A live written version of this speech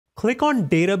click on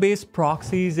Database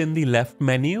Proxies in the left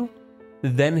menu,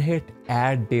 then hit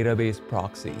Add Database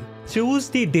Proxy. Choose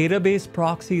the database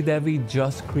proxy that we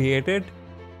just created,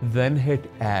 then hit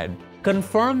Add.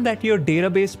 Confirm that your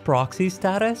database proxy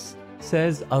status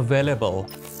says available.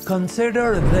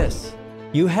 Consider this.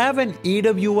 You have an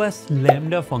AWS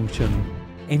Lambda function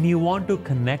and you want to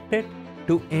connect it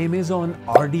to Amazon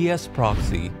RDS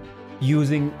Proxy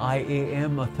using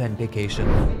IAM Authentication.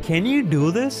 Can you do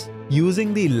this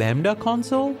using the Lambda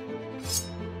console?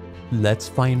 Let's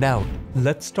find out.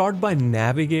 Let's start by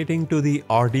navigating to the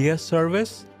RDS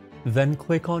service, then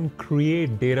click on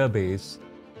Create Database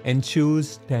and choose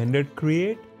Standard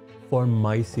Create for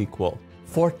MySQL.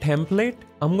 For template,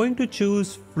 I'm going to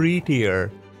choose free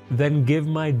tier, then give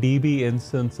my DB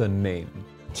instance a name.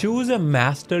 Choose a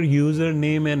master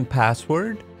username and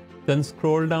password, then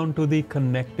scroll down to the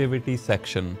connectivity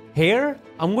section. Here,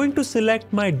 I'm going to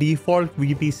select my default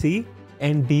VPC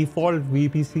and default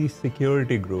VPC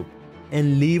security group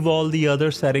and leave all the other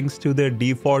settings to their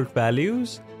default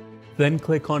values. Then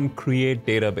click on Create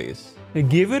Database.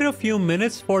 Give it a few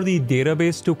minutes for the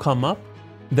database to come up,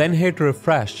 then hit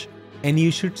refresh, and you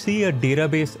should see a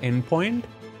database endpoint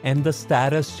and the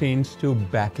status change to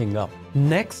backing up.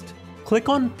 Next, click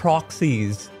on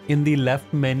Proxies in the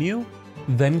left menu,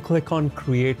 then click on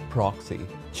Create Proxy.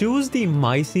 Choose the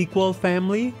MySQL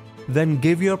family, then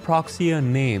give your proxy a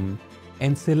name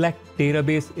and select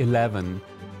Database 11,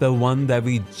 the one that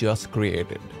we just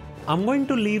created. I'm going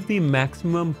to leave the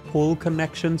maximum pull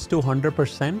connections to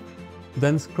 100%,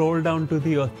 then scroll down to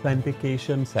the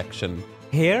authentication section.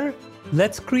 Here,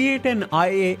 let's create an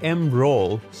IAM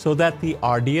role so that the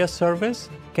RDS service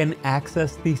can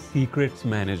access the secrets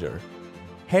manager.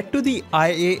 Head to the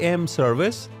IAM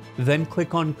service, then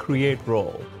click on Create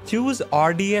Role. Choose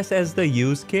RDS as the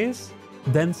use case,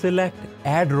 then select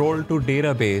Add Role to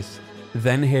Database,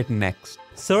 then hit Next.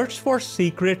 Search for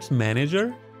Secrets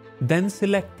Manager, then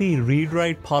select the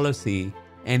Read-Write policy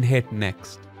and hit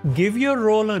Next. Give your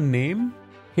role a name,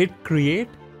 hit Create,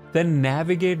 then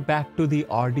navigate back to the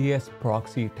RDS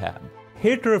Proxy tab.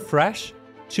 Hit Refresh,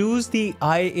 choose the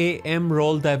IAM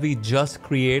role that we just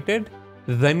created,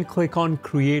 then click on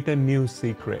Create a New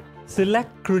Secret.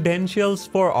 Select Credentials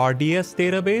for RDS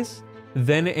database,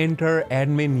 then enter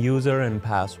admin user and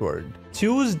password.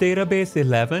 Choose Database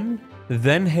 11,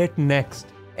 then hit Next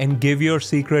and give your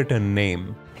secret a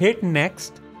name. Hit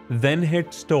Next, then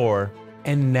hit Store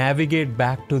and navigate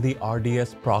back to the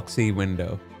RDS Proxy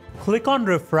window. Click on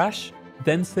Refresh,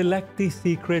 then select the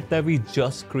secret that we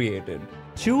just created.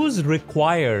 Choose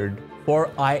Required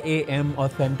for IAM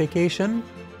Authentication,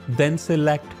 then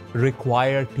select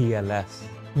Require TLS.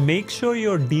 Make sure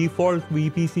your default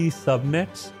VPC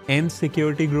subnets and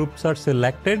security groups are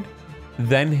selected,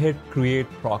 then hit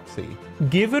Create Proxy.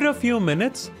 Give it a few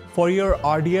minutes for your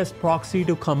RDS proxy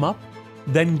to come up,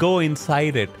 then go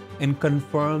inside it and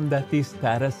confirm that the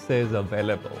status says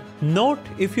available. Note,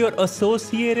 if your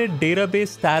associated database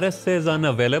status says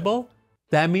unavailable,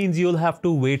 that means you'll have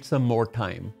to wait some more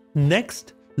time.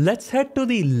 Next, let's head to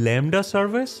the Lambda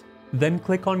service, then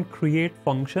click on Create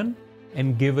Function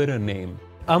and give it a name.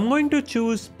 I'm going to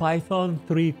choose Python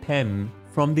 3.10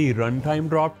 from the Runtime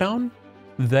dropdown,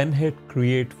 then hit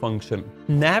Create Function.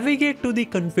 Navigate to the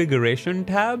Configuration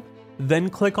tab, then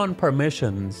click on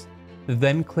Permissions,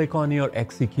 then click on your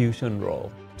execution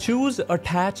role. Choose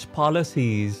Attach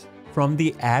Policies from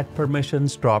the Add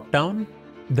Permissions dropdown,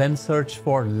 then search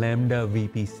for Lambda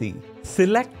VPC.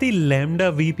 Select the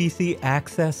Lambda VPC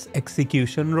Access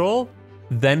Execution role,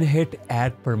 then hit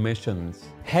Add Permissions.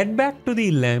 Head back to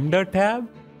the Lambda tab,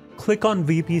 click on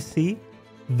VPC,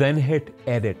 then hit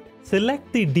Edit.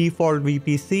 Select the default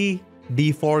VPC,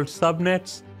 default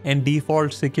subnets, and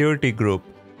default security group,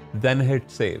 then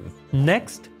hit Save.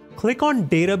 Next, click on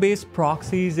Database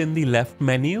Proxies in the left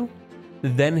menu,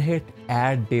 then hit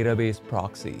Add Database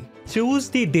Proxy. Choose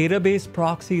the database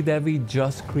proxy that we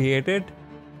just created,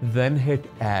 then hit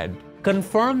Add.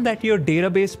 Confirm that your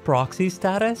database proxy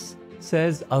status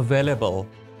says available,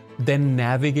 then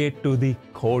navigate to the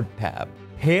Code tab.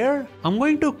 Here, I'm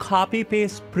going to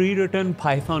copy-paste pre-written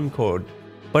Python code,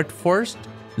 but first,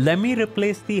 let me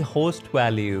replace the host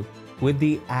value with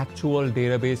the actual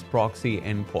database proxy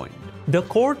endpoint. The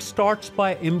code starts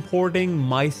by importing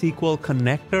MySQL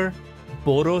connector,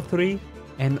 Boto3,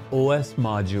 and OS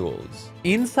modules.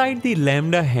 Inside the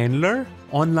Lambda handler,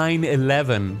 on line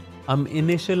 11, I'm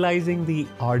initializing the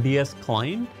RDS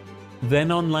client. Then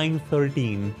on line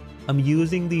 13, I'm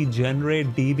using the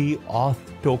generateDB auth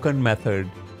token method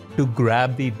to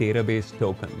grab the database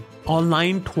token. On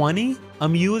line 20,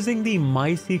 I'm using the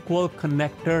MySQL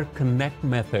connector connect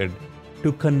method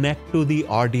to connect to the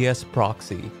RDS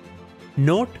proxy.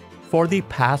 Note, for the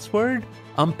password,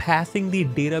 I'm passing the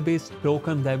database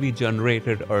token that we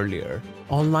generated earlier.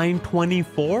 On line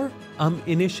 24, I'm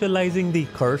initializing the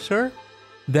cursor.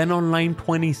 Then on line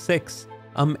 26,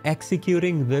 I'm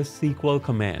executing this SQL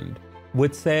command,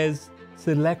 which says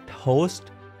select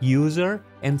host, user,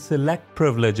 and select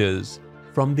privileges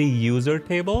from the user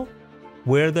table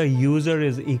where the user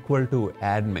is equal to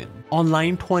admin. On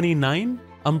line 29,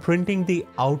 I'm printing the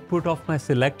output of my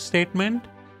select statement,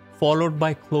 followed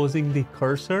by closing the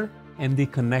cursor and the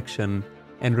connection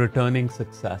and returning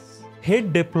success.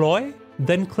 Hit deploy,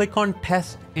 then click on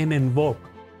test and invoke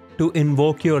to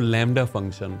invoke your Lambda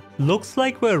function. Looks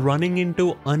like we're running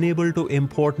into unable to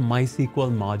import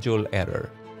MySQL module error.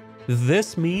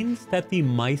 This means that the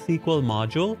MySQL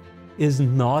module is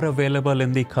not available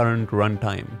in the current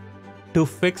runtime. To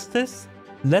fix this,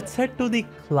 let's head to the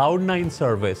Cloud9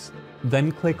 service,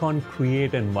 then click on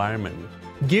Create Environment.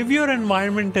 Give your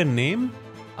environment a name.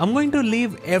 I'm going to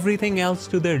leave everything else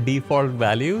to their default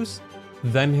values,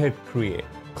 then hit Create.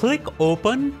 Click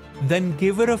Open, then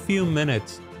give it a few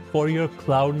minutes for your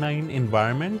Cloud9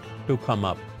 environment to come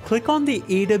up. Click on the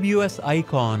AWS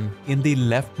icon in the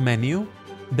left menu,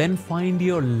 then find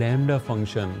your Lambda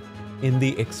function in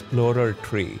the Explorer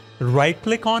tree.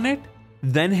 Right-click on it,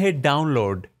 then hit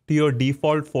Download to your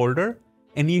default folder,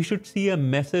 and you should see a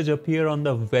message appear on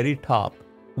the very top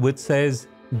which says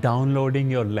downloading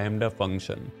your Lambda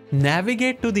function.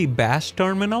 Navigate to the Bash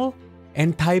terminal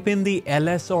and type in the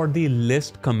ls or the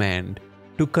list command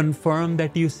to confirm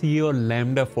that you see your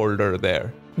Lambda folder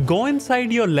there. Go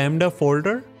inside your Lambda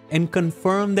folder and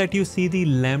confirm that you see the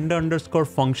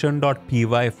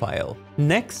lambda_function.py file.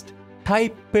 Next,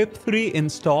 type pip3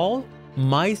 install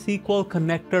MySQL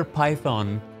connector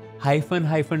Python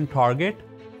 --target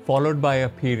followed by a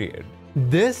period.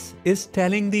 This is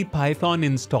telling the Python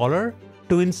installer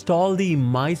to install the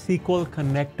MySQL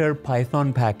connector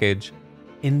Python package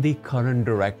in the current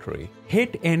directory.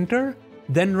 Hit enter,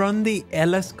 then run the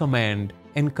ls command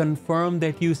and confirm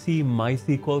that you see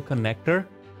MySQL connector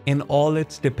and all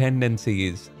its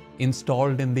dependencies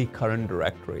installed in the current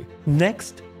directory.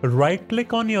 Next,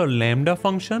 right-click on your Lambda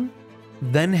function,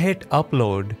 then hit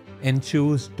upload and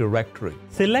choose directory.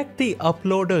 Select the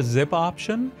upload a zip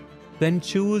option, then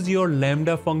choose your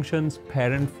Lambda function's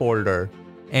parent folder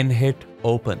and hit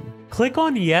open. Click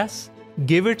on yes,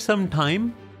 give it some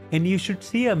time, and you should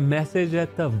see a message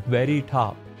at the very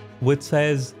top which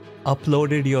says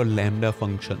uploaded your Lambda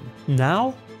function.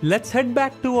 Now, let's head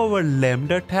back to our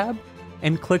Lambda tab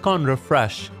and click on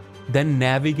refresh, then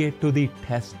navigate to the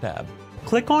test tab.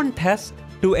 Click on test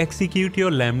to execute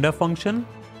your Lambda function,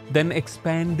 then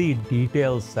expand the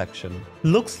details section.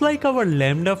 Looks like our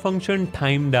Lambda function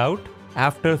timed out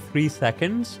after 3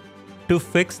 seconds. To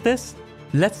fix this,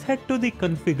 let's head to the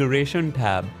configuration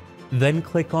tab, then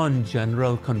click on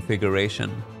general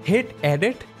configuration. Hit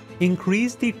edit,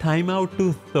 increase the timeout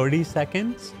to 30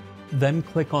 seconds, then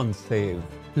click on save.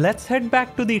 Let's head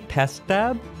back to the test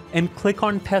tab and click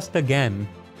on test again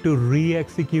to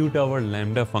re-execute our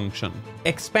Lambda function.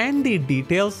 Expand the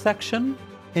details section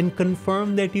and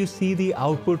confirm that you see the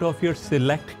output of your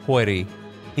select query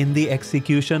in the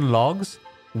execution logs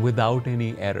without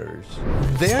any errors.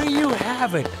 There you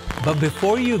have it. But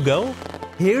before you go,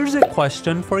 here's a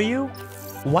question for you.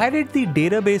 Why did the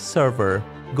database server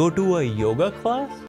go to a yoga class?